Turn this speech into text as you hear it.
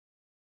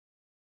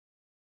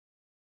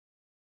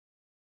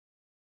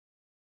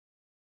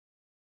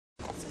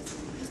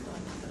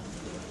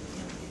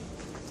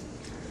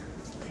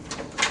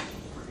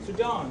Mr.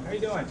 John, how are you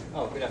doing?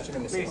 Oh, good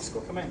afternoon, Mr. Please,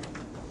 Orozco. come in.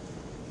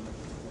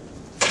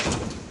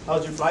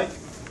 How's your flight?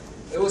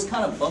 It was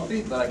kind of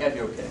bumpy, but I got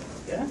here okay.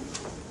 Yeah?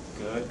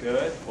 Good,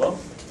 good. Well,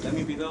 let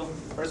me be the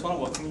first one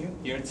to welcome you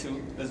here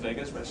to Las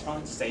Vegas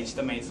restaurant. Stage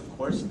the maze, of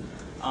course.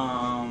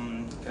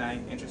 Can I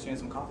interest you in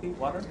some coffee,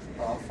 water?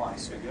 Oh, I'm fine.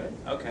 So good?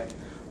 Okay.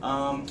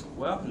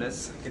 Well,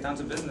 let's get down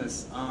to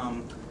business.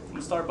 I'm going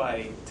to start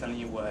by telling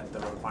you what the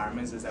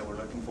requirements is that we're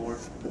looking for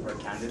a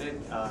candidate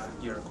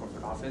here at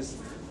corporate office.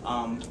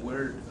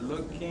 We're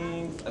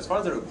looking, as far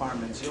as the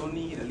requirements, you'll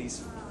need at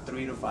least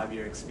 3 to 5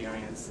 year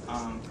experience.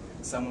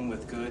 Someone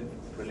with good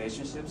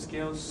relationship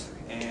skills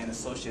and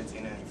associates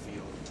in any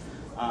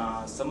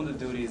field. Some of the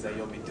duties that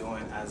you'll be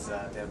doing as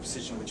the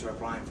position which you're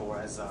applying for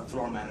as a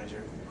floor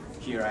manager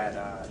here at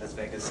Las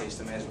Vegas Stage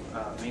the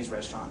Maze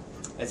restaurant.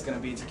 It's going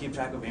to be to keep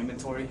track of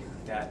inventory.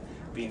 That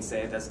being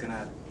said, that's going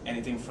to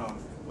anything from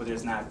whether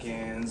it's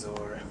napkins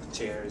or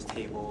chairs,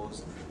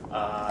 tables,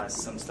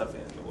 some stuff,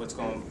 what's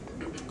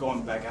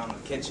going back out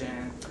in the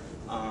kitchen.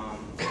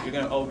 You're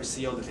going to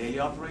oversee all the daily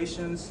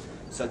operations,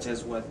 such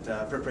as what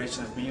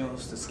preparation of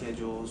meals, the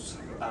schedules,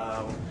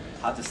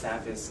 how the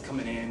staff is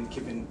coming in,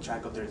 keeping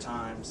track of their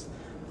times,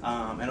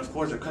 and of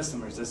course our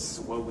customers. This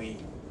is what we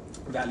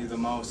value the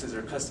most, is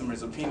our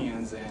customers'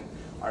 opinions and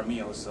our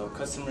meals. So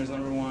customers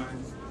number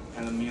one,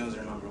 and the meals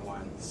are number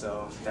one.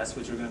 So that's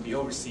what you're going to be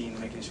overseeing,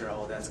 making sure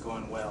all that's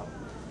going well.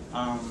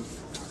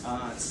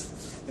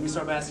 Let me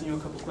start by asking you a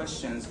couple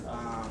questions.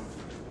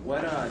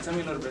 Tell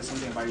me a little bit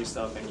something about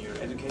yourself and your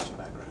education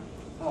background.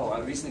 Oh, I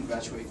recently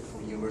graduated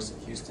from University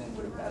of Houston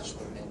with a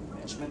bachelor in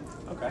management.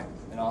 Okay.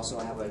 And also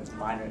I have a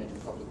minor in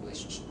public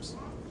relationships.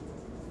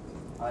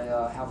 I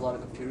have a lot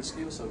of computer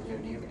skills, so if you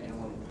need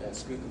anyone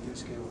that's good computer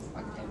skills,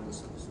 I can handle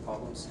those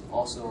problems.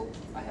 Also,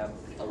 I have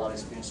a lot of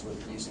experience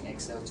with using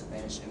Excel to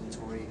manage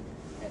inventory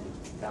and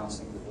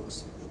balancing the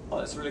books. Oh,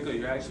 that's really good.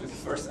 You're actually the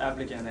first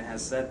applicant that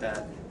has said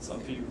that.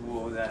 Some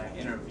people that I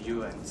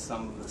interview and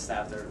some of the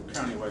staff that are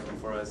currently working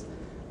for us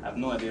have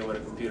no idea what a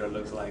computer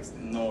looks like,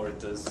 nor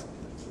does,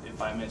 if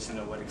I mention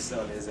what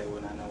Excel is, they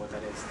would not know what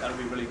that is. That'll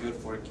be really good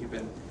for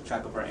keeping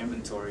track of our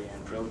inventory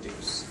and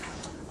produce.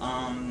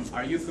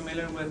 Are you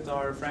familiar with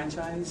our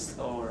franchise,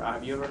 or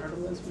have you ever heard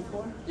of this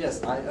before?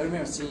 Yes, I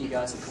remember seeing you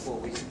guys a couple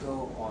of weeks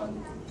ago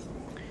on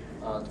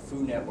the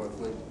Food Network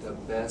with the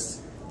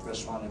best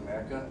restaurant in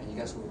America, and you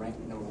guys were ranked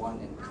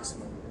 #1 in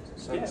customer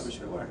service. Yeah, we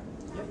sure were.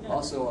 Yeah.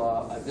 Also,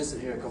 I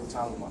visited here a couple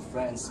times with my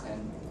friends,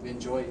 and we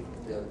enjoyed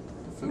the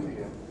food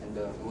here, and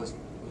it was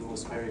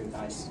very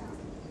nice.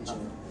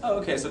 Oh,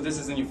 okay, so this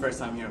isn't your first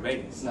time here in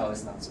Vegas? No,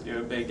 it's not. You're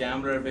a big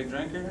gambler, a big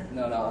drinker?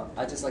 No,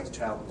 I just like to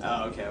travel.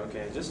 Oh,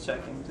 okay, just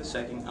checking.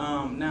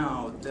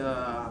 Now,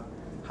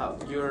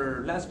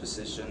 your last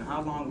position,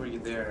 how long were you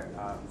there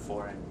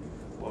for, and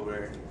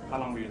how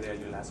long were you there at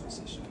your last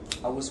position?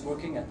 I was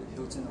working at the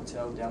Hilton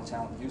Hotel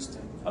downtown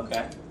Houston.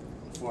 Okay.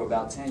 For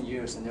about 10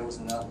 years, and there was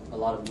a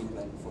lot of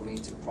movement for me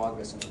to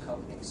progress in the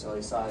company, so I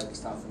decided it was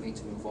time for me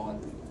to move on.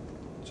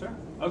 Sure.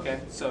 Okay.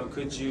 So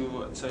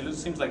so it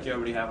seems like you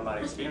already have a lot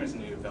of experience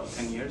in your belt.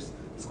 10 years.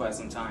 It's quite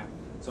some time.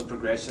 So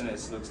progression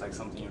looks like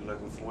something you're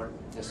looking for.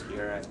 Yes.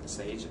 Here at the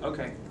Stage.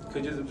 Okay.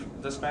 Could you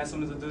describe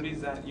some of the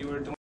duties that you were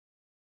doing?